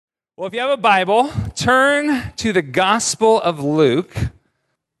Well, if you have a Bible, turn to the Gospel of Luke.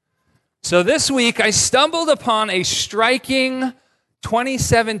 So this week, I stumbled upon a striking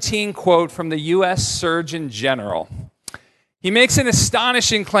 2017 quote from the U.S. Surgeon General. He makes an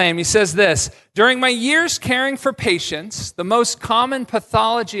astonishing claim. He says this: "During my years caring for patients, the most common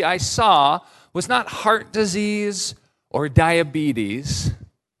pathology I saw was not heart disease or diabetes.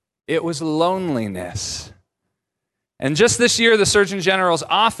 It was loneliness." And just this year, the Surgeon General's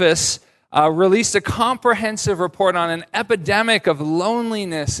office released a comprehensive report on an epidemic of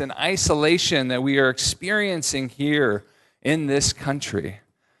loneliness and isolation that we are experiencing here in this country.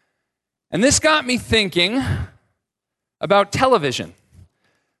 And this got me thinking about television,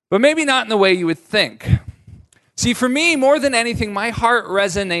 but maybe not in the way you would think. See, for me, more than anything, my heart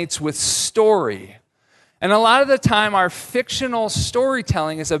resonates with story. And a lot of the time, our fictional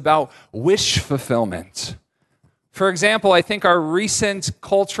storytelling is about wish fulfillment. For example, I think our recent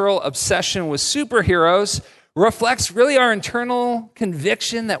cultural obsession with superheroes reflects really our internal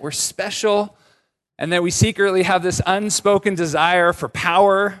conviction that we're special and that we secretly have this unspoken desire for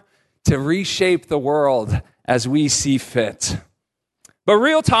power to reshape the world as we see fit. But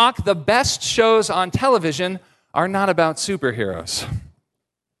real talk, the best shows on television are not about superheroes.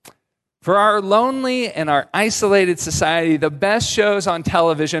 For our lonely and our isolated society, the best shows on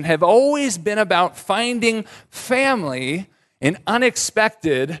television have always been about finding family in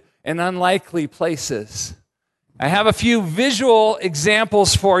unexpected and unlikely places. I have a few visual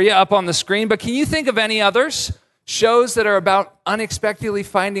examples for you up on the screen, but can you think of any others? Shows that are about unexpectedly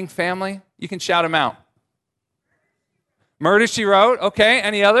finding family? You can shout them out. Murder, She Wrote. Okay,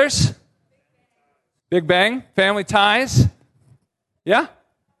 any others? Big Bang, Family Ties. Yeah?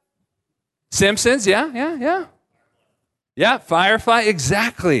 Simpsons, yeah. Yeah, Firefly,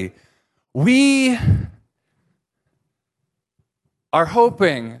 exactly. We are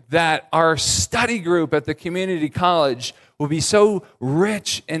hoping that our study group at the community college will be so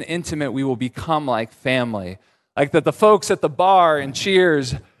rich and intimate we will become like family. Like that the folks at the bar and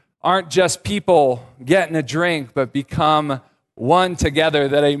Cheers aren't just people getting a drink, but become one together,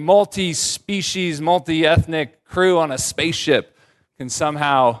 that a multi-species, multi-ethnic crew on a spaceship can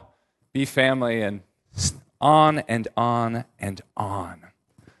somehow be family, and on and on and on.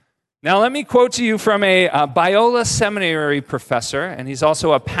 Now, let me quote to you from a Biola Seminary professor, and he's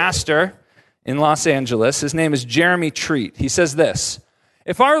also a pastor in Los Angeles. His name is Jeremy Treat. He says this: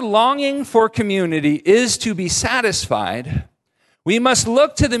 "If our longing for community is to be satisfied, we must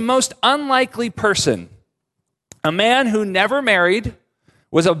look to the most unlikely person, a man who never married,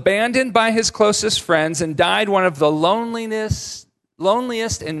 was abandoned by his closest friends, and died one of the loneliest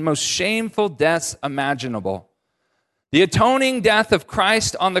and most shameful deaths imaginable. The atoning death of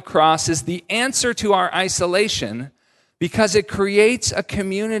Christ on the cross is the answer to our isolation because it creates a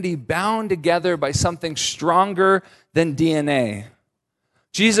community bound together by something stronger than DNA.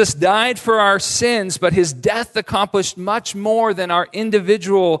 Jesus died for our sins, but his death accomplished much more than our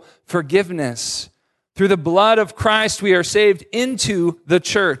individual forgiveness. Through the blood of Christ, we are saved into the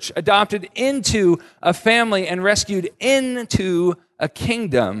church, adopted into a family, and rescued into a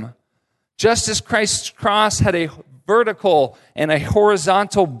kingdom. Just as Christ's cross had a vertical and a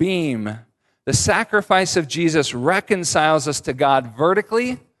horizontal beam, the sacrifice of Jesus reconciles us to God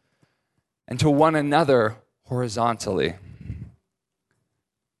vertically and to one another horizontally."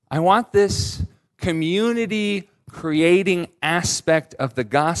 I want this community creating aspect of the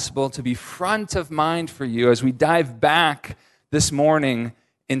gospel to be front of mind for you as we dive back this morning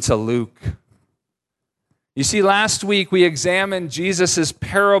into Luke. You see, last week we examined Jesus'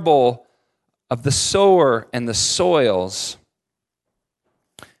 parable of the sower and the soils.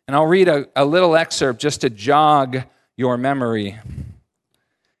 And I'll read a little excerpt just to jog your memory.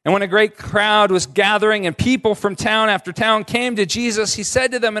 "And when a great crowd was gathering and people from town after town came to Jesus, he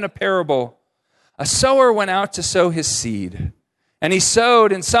said to them in a parable, 'A sower went out to sow his seed. And he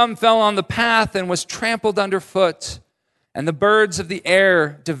sowed, and some fell on the path and was trampled underfoot, and the birds of the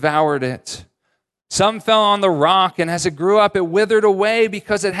air devoured it. Some fell on the rock, and as it grew up, it withered away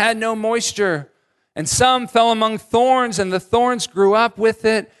because it had no moisture. And some fell among thorns, and the thorns grew up with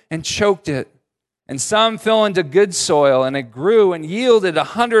it and choked it. And some fell into good soil, and it grew and yielded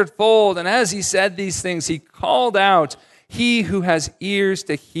 100-fold. And as he said these things, he called out, 'He who has ears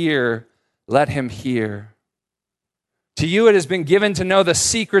to hear, let him hear.' To you it has been given to know the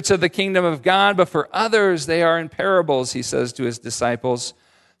secrets of the kingdom of God, but for others they are in parables," he says to his disciples,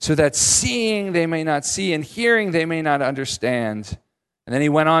 "so that seeing they may not see, and hearing they may not understand." And then he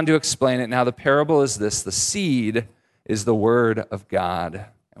went on to explain it. Now the parable is this: the seed is the word of God.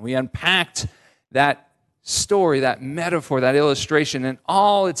 And we unpacked that story, that metaphor, that illustration in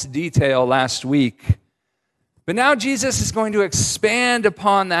all its detail last week. But now Jesus is going to expand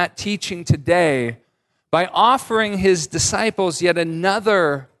upon that teaching today by offering his disciples yet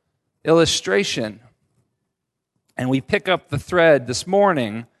another illustration. And we pick up the thread this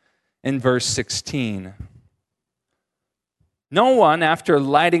morning in verse 16. No one, after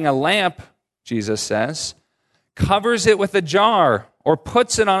lighting a lamp, Jesus says, covers it with a jar or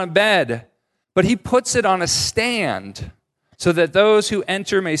puts it on a bed, but he puts it on a stand so that those who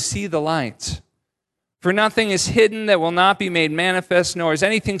enter may see the light. For nothing is hidden that will not be made manifest, nor is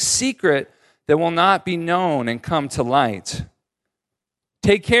anything secret that will not be known and come to light.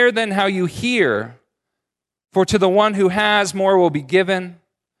 Take care then how you hear, for to the one who has more will be given,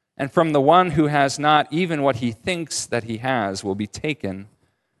 and from the one who has not, even what he thinks that he has will be taken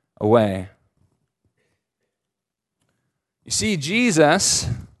away. You see, Jesus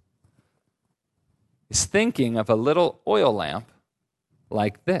is thinking of a little oil lamp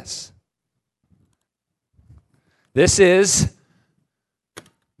like this. This is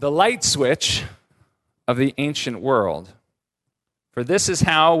the light switch of the ancient world. For this is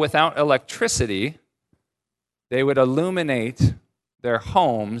how, without electricity, they would illuminate their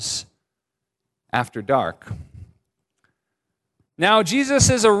homes after dark. Now,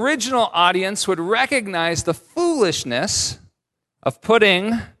 Jesus' original audience would recognize the foolishness of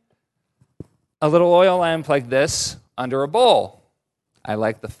putting a little oil lamp like this under a bowl. I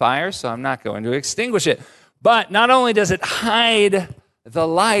like the fire, so I'm not going to extinguish it. But not only does it hide the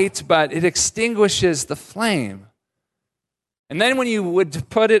light, but it extinguishes the flame. And then when you would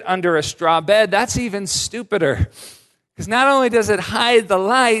put it under a straw bed, that's even stupider. Because not only does it hide the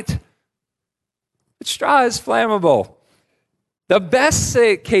light, but straw is flammable. The best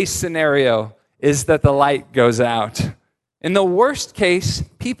case scenario is that the light goes out. In the worst case,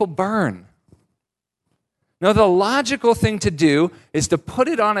 people burn. Now, the logical thing to do is to put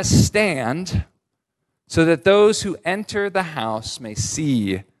it on a stand so that those who enter the house may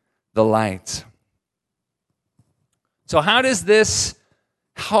see the light. So how does this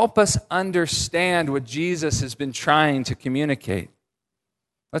help us understand what Jesus has been trying to communicate?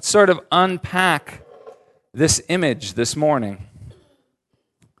 Let's sort of unpack this image this morning.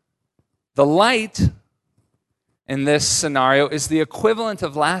 The light in this scenario is the equivalent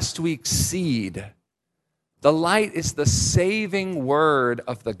of last week's seed. The light is the saving word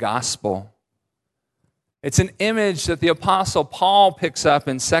of the gospel. It's an image that the Apostle Paul picks up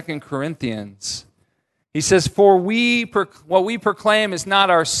in 2 Corinthians. He says, for what we proclaim is not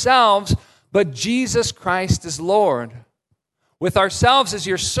ourselves, but Jesus Christ is Lord. With ourselves as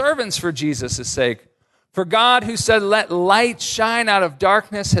your servants for Jesus' sake. For God, who said, let light shine out of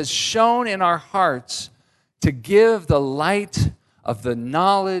darkness, has shone in our hearts to give the light of the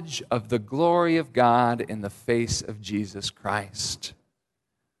knowledge of the glory of God in the face of Jesus Christ.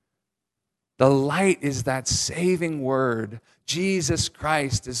 The light is that saving word. Jesus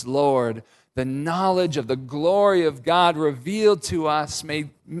Christ is Lord. The knowledge of the glory of God revealed to us, made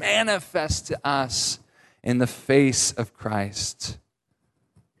manifest to us in the face of Christ.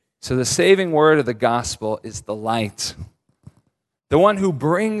 So the saving word of the gospel is the light. The one who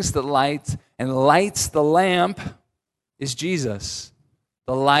brings the light and lights the lamp is Jesus,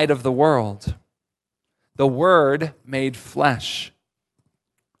 the light of the world, the Word made flesh.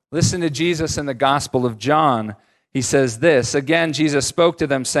 Listen to Jesus in the Gospel of John. He says this, again, Jesus spoke to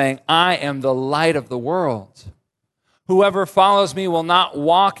them saying, I am the light of the world. Whoever follows me will not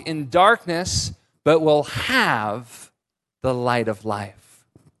walk in darkness, but will have the light of life.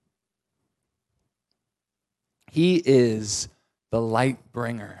 He is the light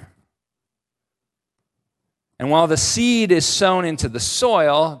bringer. And while the seed is sown into the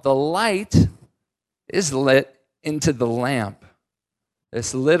soil, the light is lit into the lamp.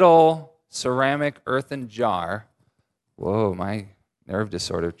 This little ceramic earthen jar. Whoa, my nerve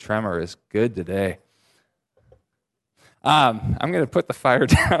disorder tremor is good today. I'm going to put the fire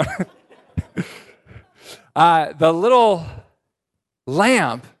down. The little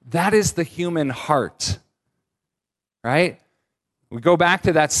lamp, that is the human heart, right? We go back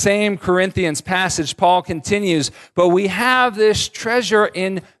to that same Corinthians passage. Paul continues, but we have this treasure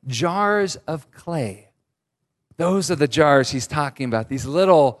in jars of clay. Those are the jars he's talking about, these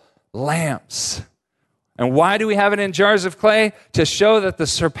little lamps. And why do we have it in jars of clay? To show that the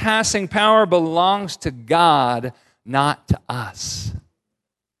surpassing power belongs to God, not to us.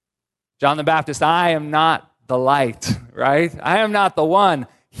 John the Baptist, I am not the light, right? I am not the one.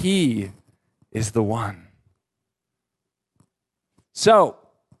 He is the one. So,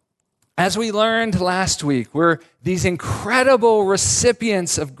 as we learned last week, we're these incredible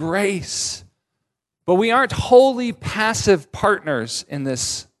recipients of grace. But we aren't wholly passive partners in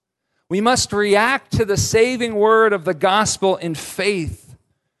this. We must react to the saving word of the gospel in faith.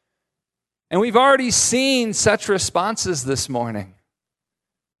 And we've already seen such responses this morning,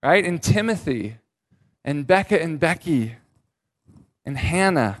 right? In Timothy, and Becca and Becky, and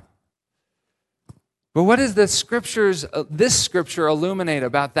Hannah. But what does this scripture illuminate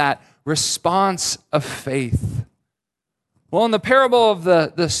about that response of faith? Well, in the parable of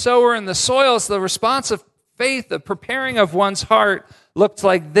the sower and the soils, the response of faith, the preparing of one's heart, looked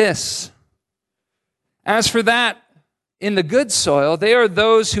like this. As for that, in the good soil, they are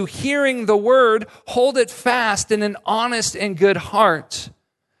those who, hearing the word, hold it fast in an honest and good heart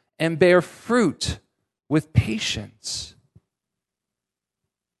and bear fruit with patience.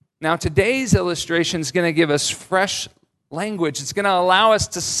 Now, today's illustration is going to give us fresh language. It's going to allow us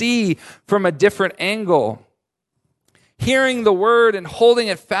to see from a different angle. Hearing the word and holding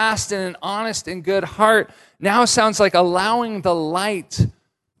it fast in an honest and good heart now sounds like allowing the light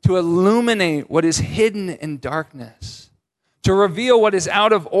to illuminate what is hidden in darkness, to reveal what is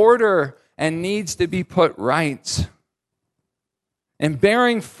out of order and needs to be put right. And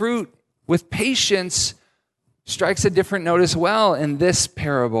bearing fruit with patience strikes a different note as well in this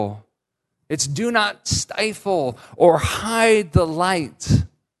parable. It's do not stifle or hide the light,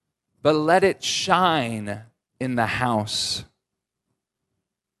 but let it shine in the house.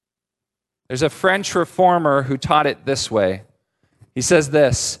 There's a French reformer who taught it this way. He says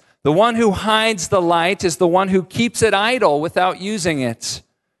this: the one who hides the light is the one who keeps it idle without using it,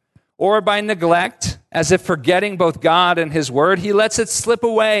 or by neglect, as if forgetting both God and his word, he lets it slip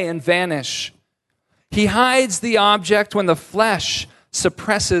away and vanish. He hides the object when the flesh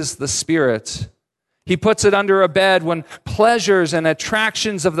suppresses the spirit. He puts it under a bed when pleasures and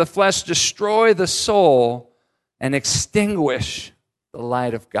attractions of the flesh destroy the soul and extinguish the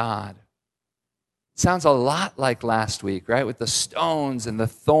light of God. It sounds a lot like last week, right? With the stones and the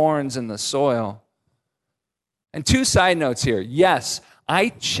thorns in the soil. And two side notes here. Yes, I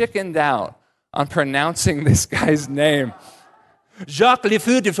chickened out on pronouncing this guy's name. Jacques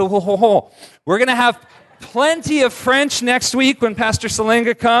Lefeu. We're going to have plenty of French next week when Pastor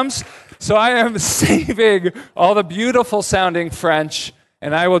Salinga comes. So I am saving all the beautiful sounding French,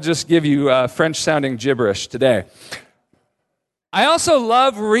 and I will just give you French sounding gibberish today. I also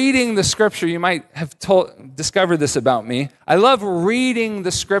love reading the scripture. You might have discovered this about me. I love reading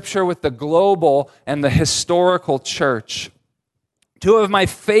the scripture with the global and the historical church. Two of my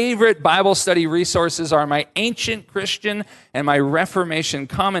favorite Bible study resources are my Ancient Christian and my Reformation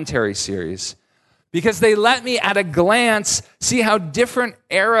Commentary series, because they let me at a glance see how different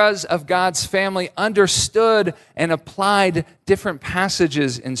eras of God's family understood and applied different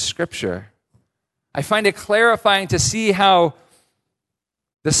passages in Scripture. I find it clarifying to see how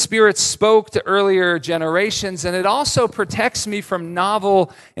the Spirit spoke to earlier generations, and it also protects me from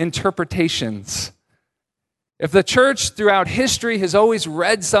novel interpretations. If the church throughout history has always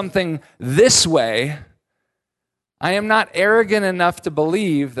read something this way, I am not arrogant enough to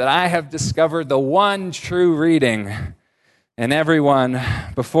believe that I have discovered the one true reading, and everyone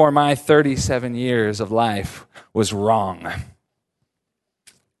before my 37 years of life was wrong.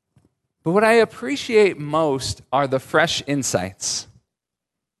 But what I appreciate most are the fresh insights,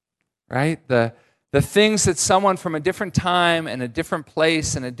 right? The things that someone from a different time and a different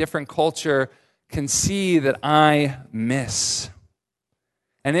place and a different culture can see that I miss.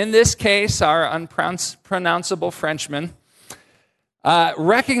 And in this case, our unpronounceable Frenchman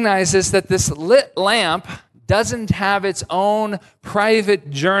recognizes that this lit lamp doesn't have its own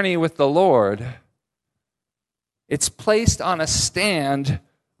private journey with the Lord. It's placed on a stand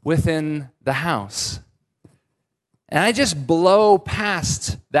within the house. And I just blow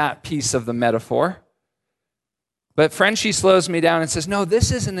past that piece of the metaphor. But Frenchie slows me down and says, no,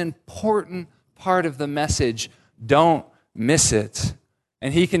 this is an important part of the message. Don't miss it.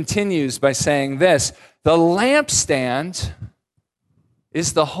 And he continues by saying this: the lampstand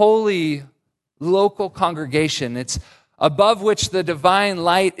is the holy local congregation. It's above which the divine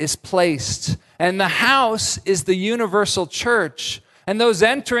light is placed. And the house is the universal church. And those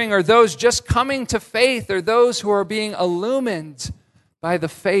entering are those just coming to faith, or those who are being illumined by the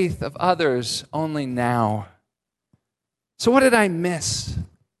faith of others only now. So what did I miss?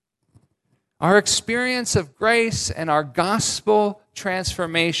 Our experience of grace and our gospel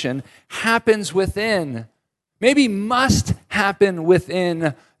transformation happens within, maybe must happen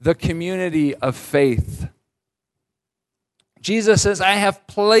within the community of faith. Jesus says, I have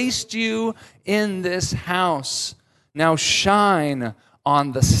placed you in this house. Now shine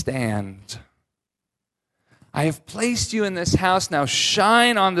on the stand. I have placed you in this house. Now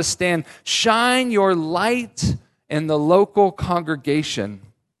shine on the stand. Shine your light in the local congregation.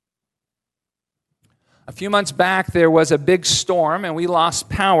 A few months back, there was a big storm, and we lost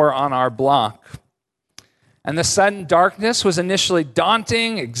power on our block. And the sudden darkness was initially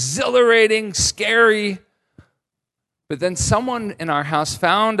daunting, exhilarating, scary. But then someone in our house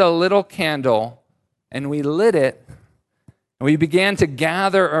found a little candle, and we lit it, and we began to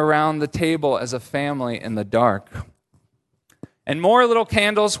gather around the table as a family in the dark. And more little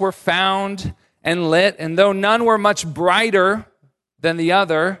candles were found and lit, and though none were much brighter than the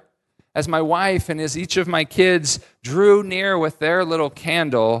other, as my wife and as each of my kids drew near with their little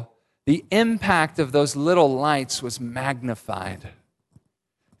candle, the impact of those little lights was magnified.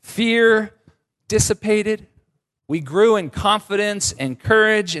 Fear dissipated. We grew in confidence and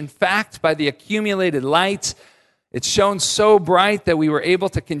courage. In fact, by the accumulated light, it shone so bright that we were able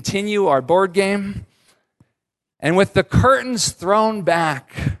to continue our board game. And with the curtains thrown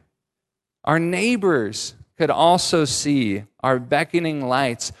back, our neighbors could also see our beckoning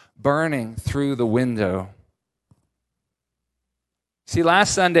lights burning through the window. See,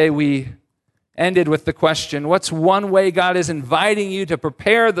 last Sunday we ended with the question, what's one way God is inviting you to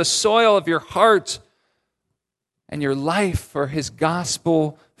prepare the soil of your heart and your life for his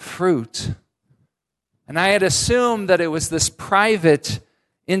gospel fruit? And I had assumed that it was this private,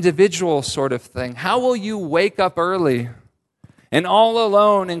 individual sort of thing. How will you wake up early and all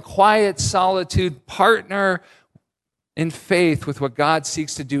alone in quiet solitude partner in faith with what God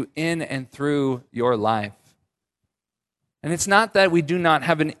seeks to do in and through your life? And it's not that we do not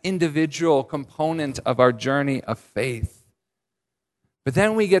have an individual component of our journey of faith. But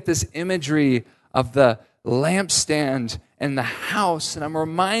then we get this imagery of the lampstand and the house. And I'm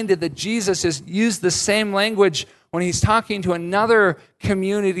reminded that Jesus has used the same language when he's talking to another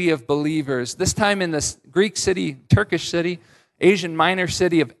community of believers, this time in this Greek city, Turkish city, Asian Minor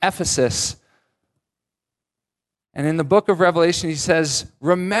city of Ephesus. And in the book of Revelation, he says,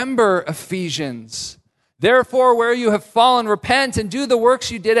 remember, Ephesians, therefore, where you have fallen, repent and do the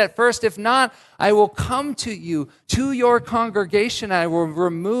works you did at first. If not, I will come to you, to your congregation. I will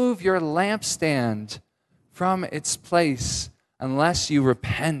remove your lampstand from its place unless you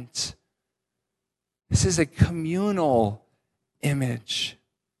repent. This is a communal image.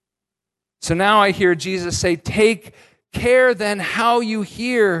 So now I hear Jesus say, take care then how you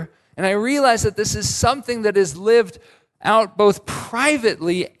hear. And I realize that this is something that is lived out both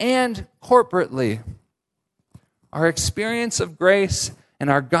privately and corporately. Our experience of grace and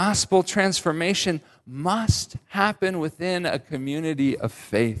our gospel transformation must happen within a community of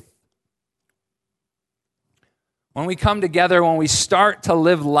faith. When we come together, when we start to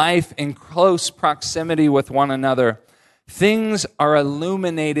live life in close proximity with one another, things are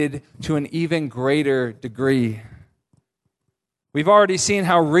illuminated to an even greater degree. We've already seen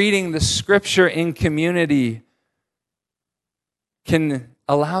how reading the scripture in community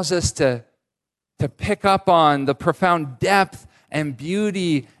allows us to pick up on the profound depth and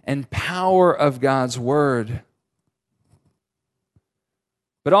beauty and power of God's word.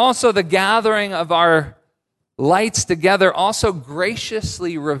 But also the gathering of our lights together also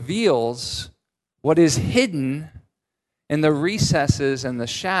graciously reveals what is hidden in the recesses and the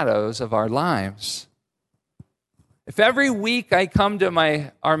shadows of our lives. If every week I come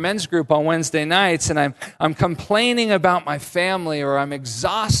to our men's group on Wednesday nights and I'm complaining about my family, or I'm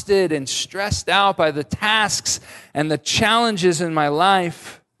exhausted and stressed out by the tasks and the challenges in my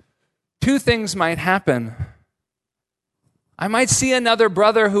life, two things might happen. I might see another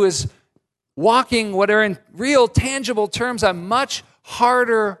brother who is walking what are in real tangible terms a much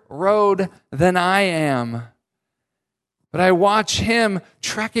harder road than I am. But I watch him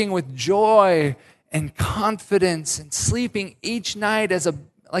trekking with joy and confidence and sleeping each night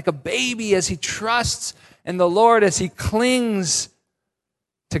like a baby as he trusts in the Lord, as he clings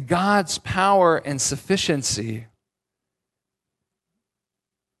to God's power and sufficiency.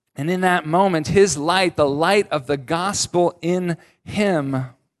 And in that moment, his light, the light of the gospel in him,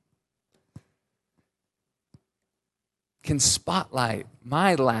 can spotlight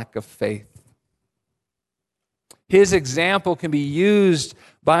my lack of faith. His example can be used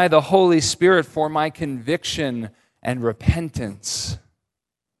by the Holy Spirit for my conviction and repentance.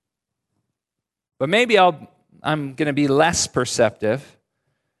 But maybe I'm going to be less perceptive.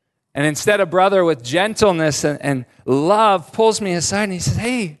 And instead, a brother with gentleness and love pulls me aside and he says,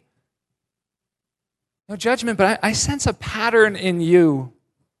 hey, no judgment, but I sense a pattern in you.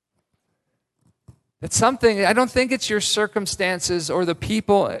 It's something, I don't think it's your circumstances or the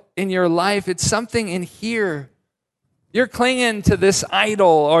people in your life. It's something in here You're clinging to this idol,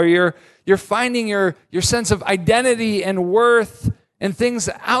 or you're finding your sense of identity and worth in things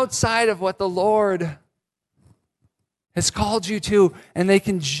outside of what the Lord has called you to, and they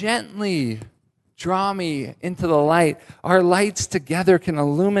can gently draw me into the light. Our lights together can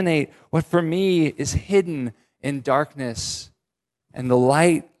illuminate what for me is hidden in darkness, and the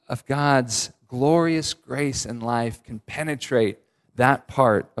light of God's glorious grace and life can penetrate that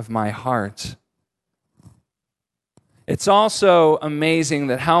part of my heart. It's also amazing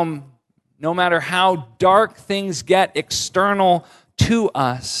that no matter how dark things get external to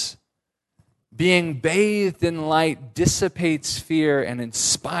us, being bathed in light dissipates fear and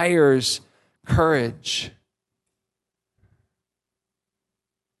inspires courage.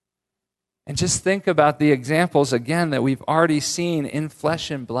 And just think about the examples again that we've already seen in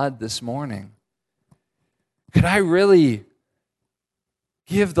flesh and blood this morning. Could I really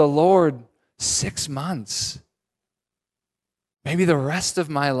give the Lord 6 months, maybe the rest of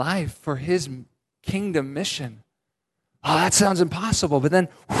my life, for his kingdom mission? Oh, that sounds impossible. But then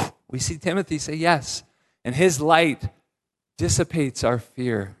we see Timothy say yes, and his light dissipates our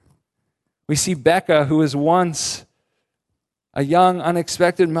fear. We see Becca, who was once a young,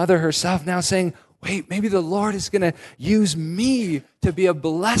 unexpected mother herself, now saying, wait, maybe the Lord is going to use me to be a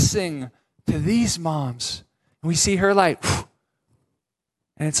blessing to these moms. And we see her light.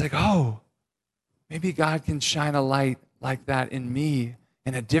 And it's like, oh, maybe God can shine a light like that in me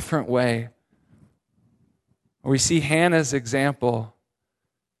in a different way. Or we see Hannah's example.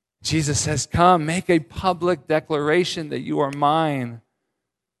 Jesus says, come, make a public declaration that you are mine.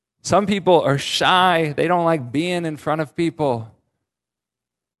 Some people are shy. They don't like being in front of people.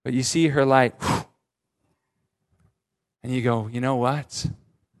 But you see her light, and you go, you know what?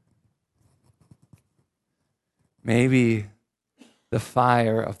 Maybe the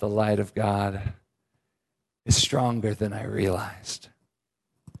fire of the light of God is stronger than I realized.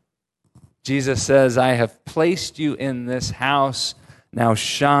 Jesus says, I have placed you in this house. Now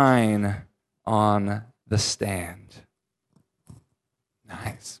shine on the stand.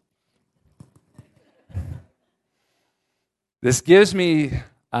 Nice. This gives me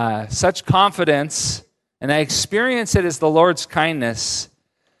such confidence, and I experience it as the Lord's kindness.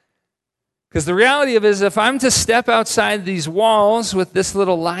 Because the reality of it is, if I'm to step outside these walls with this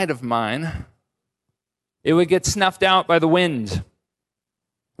little light of mine, it would get snuffed out by the wind.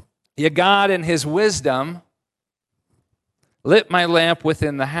 Yet God, in his wisdom, lit my lamp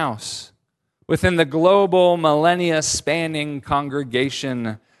within the house, within the global, millennia-spanning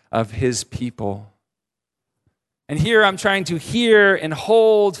congregation of his people. And here I'm trying to hear and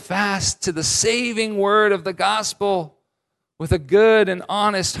hold fast to the saving word of the gospel with a good and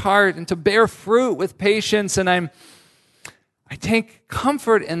honest heart, and to bear fruit with patience. And I take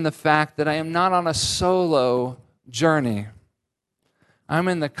comfort in the fact that I am not on a solo journey. I'm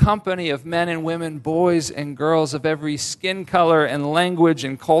in the company of men and women, boys and girls of every skin color and language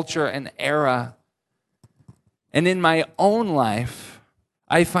and culture and era. And in my own life,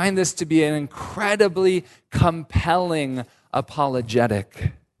 I find this to be an incredibly compelling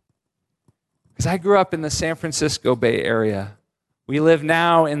apologetic. Because I grew up in the San Francisco Bay Area. We live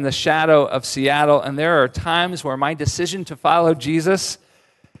now in the shadow of Seattle, and there are times where my decision to follow Jesus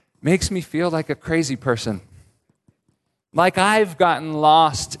makes me feel like a crazy person. Like I've gotten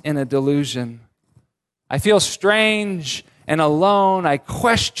lost in a delusion. I feel strange and alone. I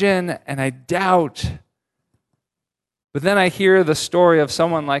question and I doubt. But then I hear the story of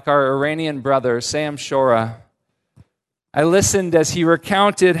someone like our Iranian brother, Sam Shora. I listened as he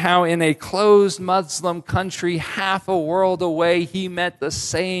recounted how in a closed Muslim country half a world away, he met the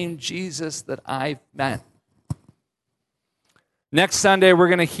same Jesus that I've met. Next Sunday, we're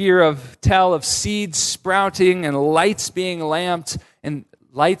going to tell of seeds sprouting and lights being lamps and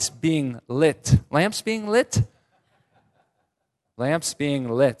lights being lit. Lamps being lit? Lamps being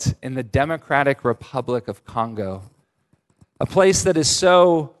lit in the Democratic Republic of Congo. A place that is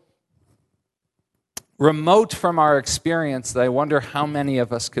so remote from our experience that I wonder how many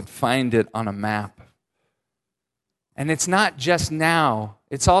of us could find it on a map. And it's not just now,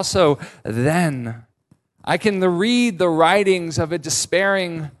 it's also then. I can read the writings of a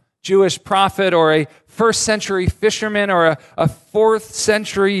despairing Jewish prophet, or a first century fisherman, or a fourth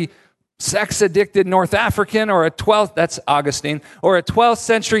century sex-addicted North African, or that's Augustine, or a 12th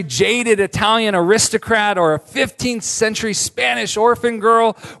century jaded Italian aristocrat, or a 15th century Spanish orphan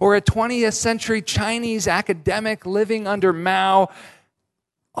girl, or a 20th century Chinese academic living under Mao,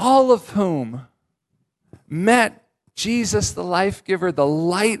 all of whom met Jesus, the life giver, the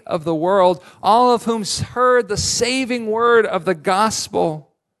light of the world, all of whom heard the saving word of the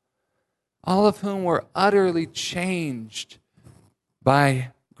gospel. all of whom were utterly changed by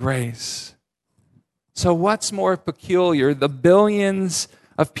grace. So what's more peculiar? The billions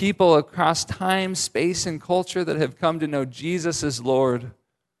of people across time, space, and culture that have come to know Jesus as Lord,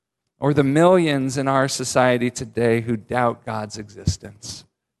 or the millions in our society today who doubt God's existence?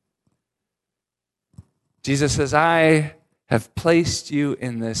 Jesus says, I have placed you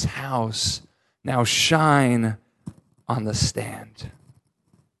in this house. Now shine on the stand.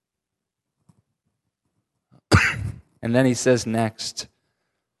 And then he says next,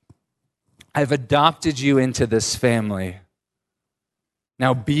 I've adopted you into this family.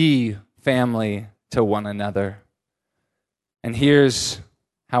 Now be family to one another. And here's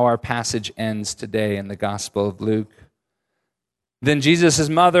how our passage ends today in the Gospel of Luke. Then Jesus'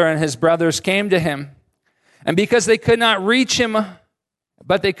 mother and his brothers came to him, and because they could not reach him,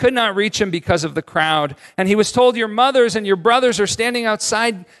 because of the crowd. And he was told, your mothers and your brothers are standing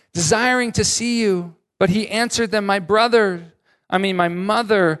outside desiring to see you. But he answered them, my mother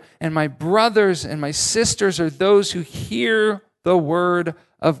and my brothers and my sisters are those who hear the word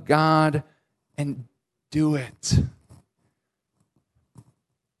of God and do it.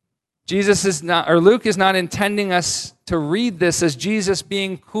 Luke is not intending us to read this as Jesus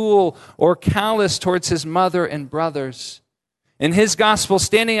being cool or callous towards his mother and brothers. In his gospel,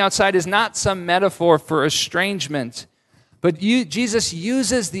 standing outside is not some metaphor for estrangement, but Jesus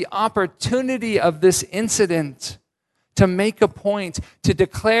uses the opportunity of this incident to make a point, to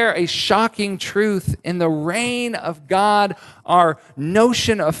declare a shocking truth. In the reign of God, our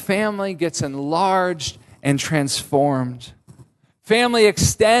notion of family gets enlarged and transformed. Family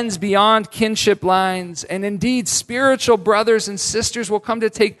extends beyond kinship lines, and indeed, spiritual brothers and sisters will come to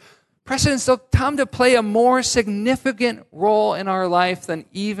take precedence. They'll come to play a more significant role in our life than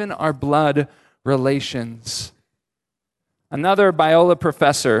even our blood relations. Another Biola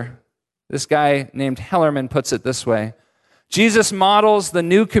professor, this guy named Hellerman, puts it this way. Jesus models the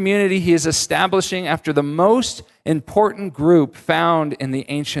new community he is establishing after the most important group found in the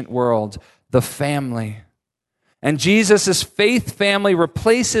ancient world, the family. And Jesus' faith family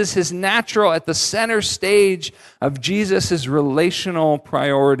replaces his natural at the center stage of Jesus' relational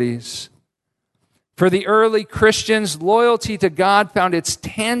priorities. For the early Christians, loyalty to God found its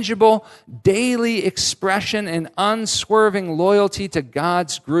tangible, daily expression in unswerving loyalty to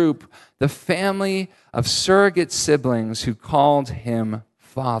God's group, the family of surrogate siblings who called him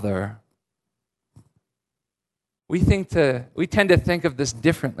Father. We tend to think of this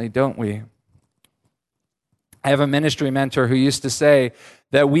differently, don't we? I have a ministry mentor who used to say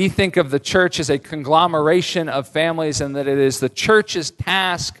that we think of the church as a conglomeration of families and that it is the church's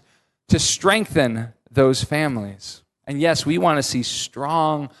task to strengthen those families. And yes, we want to see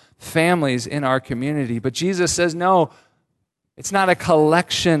strong families in our community, but Jesus says, no, it's not a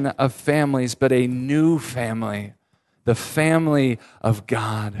collection of families, but a new family, the family of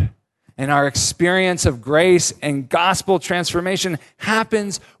God. And our experience of grace and gospel transformation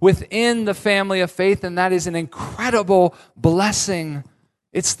happens within the family of faith, and that is an incredible blessing.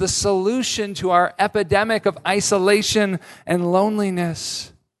 It's the solution to our epidemic of isolation and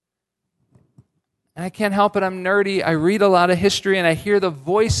loneliness. And I can't help it, I'm nerdy. I read a lot of history, and I hear the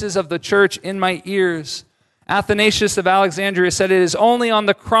voices of the church in my ears. Athanasius of Alexandria said, it is only on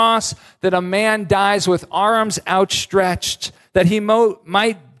the cross that a man dies with arms outstretched, that he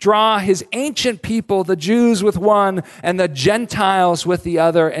might draw his ancient people, the Jews with one and the Gentiles with the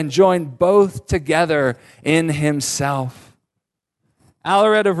other, and join both together in himself.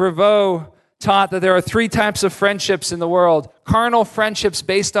 Alaret of Rivaux taught that there are three types of friendships in the world: carnal friendships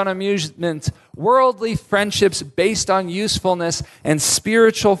based on amusement, worldly friendships based on usefulness, and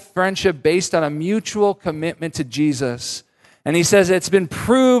spiritual friendship based on a mutual commitment to Jesus. And he says it's been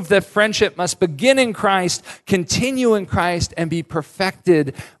proved that friendship must begin in Christ, continue in Christ, and be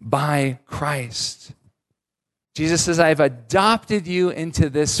perfected by Christ. Jesus says, I've adopted you into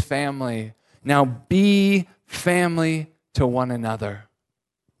this family. Now be family to one another.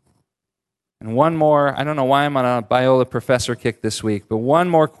 And one more, I don't know why I'm on a Biola professor kick this week, but one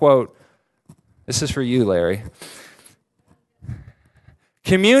more quote. This is for you, Larry.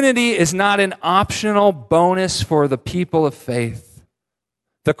 Community is not an optional bonus for the people of faith.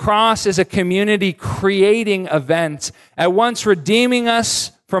 The cross is a community-creating event, at once redeeming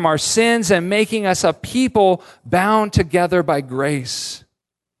us from our sins and making us a people bound together by grace.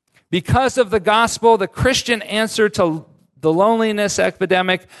 Because of the gospel, the Christian answer to the loneliness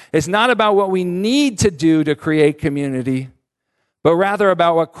epidemic is not about what we need to do to create community, but rather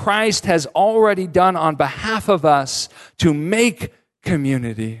about what Christ has already done on behalf of us to make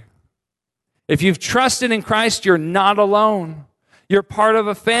community. If you've trusted in Christ, you're not alone. You're part of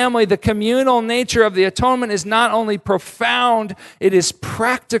a family. The communal nature of the atonement is not only profound, it is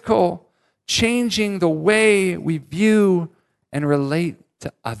practical, changing the way we view and relate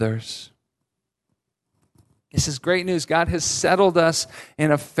to others. This is great news. God has settled us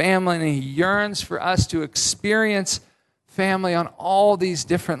in a family, and He yearns for us to experience family on all these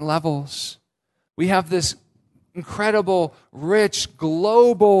different levels. We have this incredible, rich,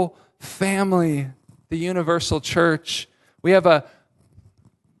 global family, the universal church. We have a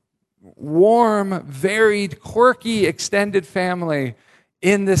warm, varied, quirky, extended family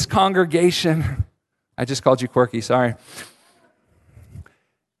in this congregation. I just called you quirky, sorry.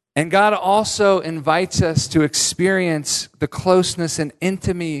 And God also invites us to experience the closeness and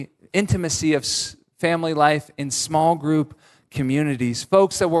intimacy of family life in small group communities.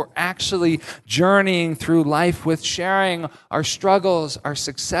 Folks that we're actually journeying through life with, sharing our struggles, our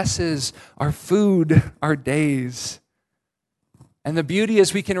successes, our food, our days. And the beauty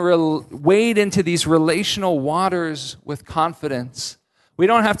is we can wade into these relational waters with confidence. We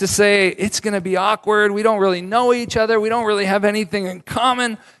don't have to say, it's going to be awkward. We don't really know each other. We don't really have anything in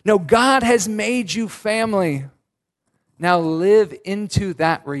common. No, God has made you family. Now live into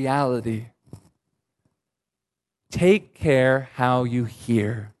that reality. Take care how you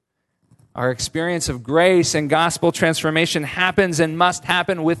hear. Our experience of grace and gospel transformation happens and must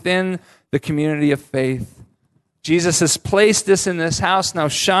happen within the community of faith. Jesus has placed us in this house. Now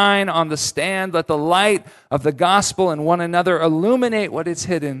shine on the stand. Let the light of the gospel and one another illuminate what is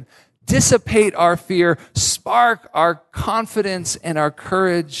hidden, dissipate our fear, spark our confidence and our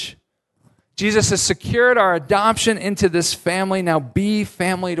courage. Jesus has secured our adoption into this family. Now be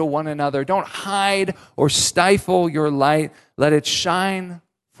family to one another. Don't hide or stifle your light. Let it shine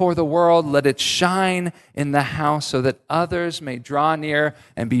for the world. Let it shine in the house so that others may draw near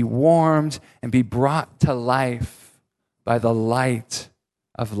and be warmed and be brought to life by the light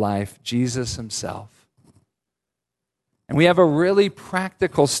of life, Jesus Himself. And we have a really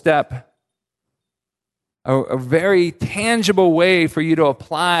practical step, a very tangible way for you to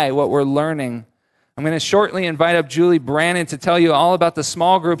apply what we're learning. I'm going to shortly invite up Julie Brannon to tell you all about the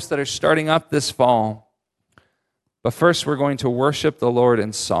small groups that are starting up this fall. But first, we're going to worship the Lord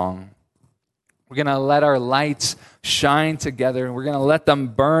in song. We're going to let our lights shine together, and we're going to let them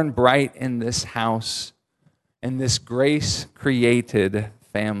burn bright in this house, in this grace-created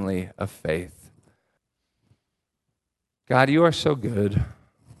family of faith. God, you are so good.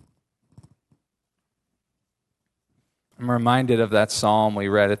 I'm reminded of that psalm we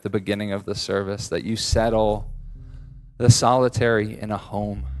read at the beginning of the service, that you settle the solitary in a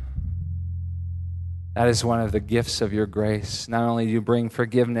home. That is one of the gifts of your grace. Not only do you bring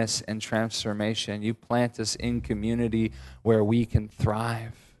forgiveness and transformation, you plant us in community where we can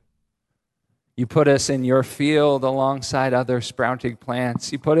thrive. You put us in your field alongside other sprouting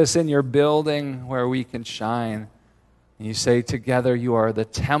plants. You put us in your building where we can shine. And you say, together you are the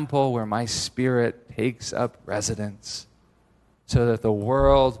temple where my Spirit takes up residence, so that the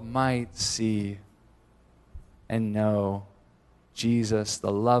world might see and know Jesus,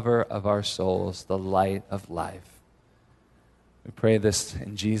 the lover of our souls, the light of life. We pray this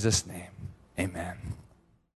in Jesus' name. Amen.